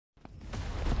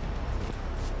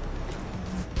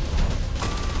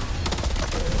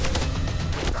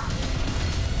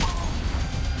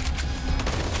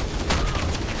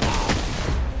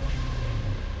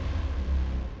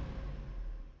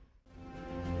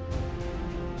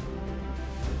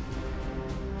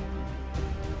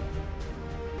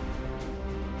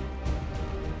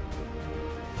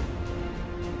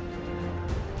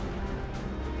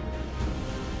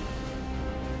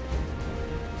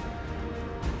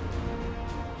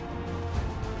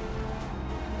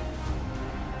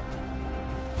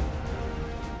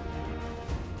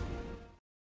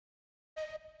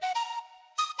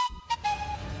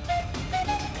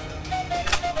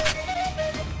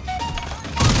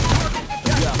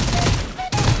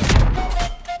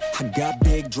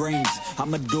dreams.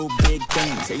 I'ma do big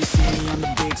things. Yeah, you see me on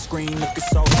the big screen, looking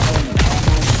so clean. I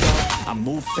move slow, I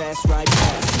move fast, right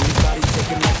past anybody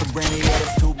taking life for granted. Yeah,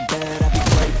 that's too bad. I'd be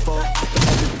grateful for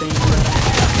everything that I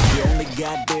have. You only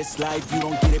got this life, you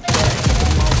don't get it back. The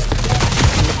most,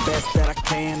 I'm the best that I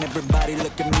can. Everybody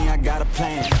look at me, I got a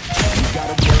plan. You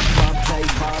gotta work hard, play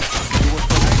hard, do it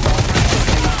from the start.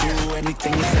 Do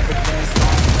anything, it's everything.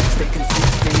 Stay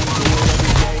consistent, do it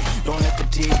every day. Don't let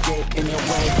fatigue get in your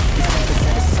way.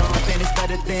 It's something, it's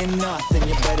better than nothing.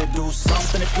 You better do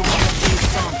something if you wanna be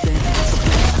something. So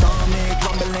brainstorming,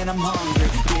 grumbling, I'm hungry.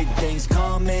 Big things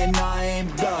coming, I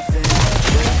ain't bluffing.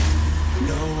 Yeah.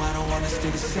 No, I don't wanna stay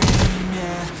the same,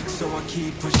 yeah. So I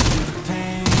keep pushing through the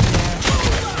pain, yeah.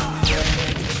 Only way to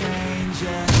make a change,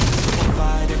 yeah. So I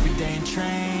fight every day and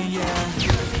train,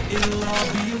 yeah. It'll all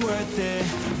be worth it.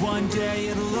 One day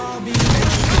it'll all be worth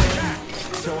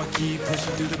it. So I keep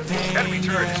pushing through the pain, Enemy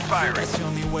turret is firing. That's the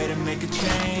only way to make a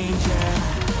change, yeah.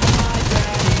 I've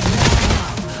had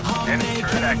enough. I'm Enemy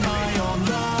turret making my activated. own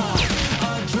love.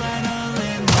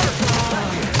 Adrenaline, my blood.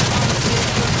 I'm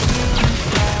sick of being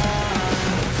bad.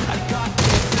 I got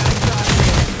this,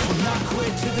 will not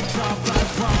quit to the top, I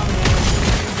promise.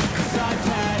 'Cause I've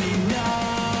had enough.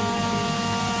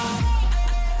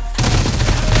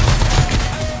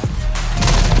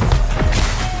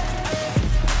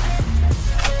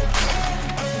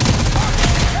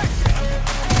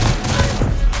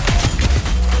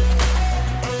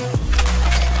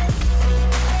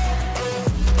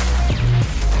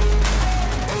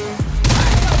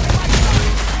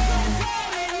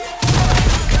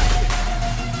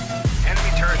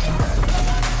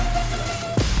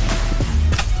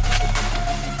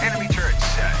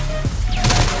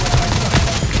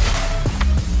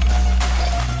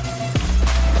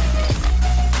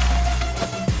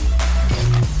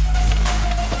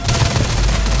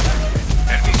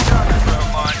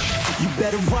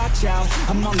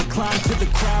 I'm on the climb to the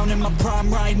crown in my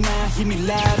prime right now. Hear me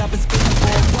loud, I've been spitting for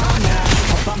a while now.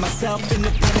 I'm by myself,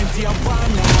 independent, DIY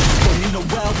now. Don't need no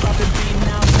wealth, I've been beating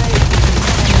out late.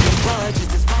 No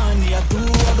budget, it's funny, I do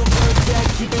all the work that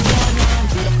keep it running. I'm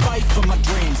here to fight for my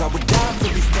dreams, I would die for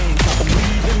these things. I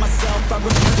believe in myself, I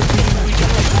refuse to be weak, I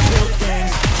like to build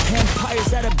things.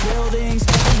 Empires out of buildings,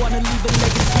 I wanna leave a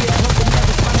legacy, I hope they'll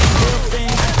never find a real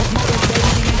thing. I'm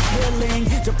motivating and killing,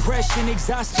 depression,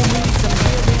 exhaustion, we need some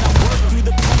healing. I work through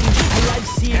the pain, I like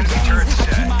seeing gains. I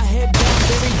keep my head down,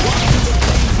 very walk through the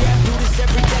flames. Yeah, I do this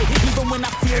every day, even when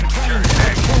I feel pain.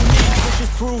 True man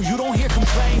pushes through, you don't hear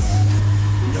complaints.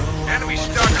 No, enemy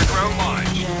stalker drone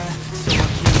launched.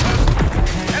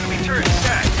 Enemy turret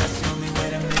set. That's the only way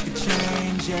to make a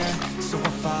change, yeah. So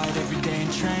I fight every day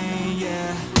and train,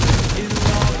 yeah. It'll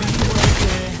all be worth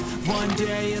it. One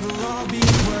day it'll all be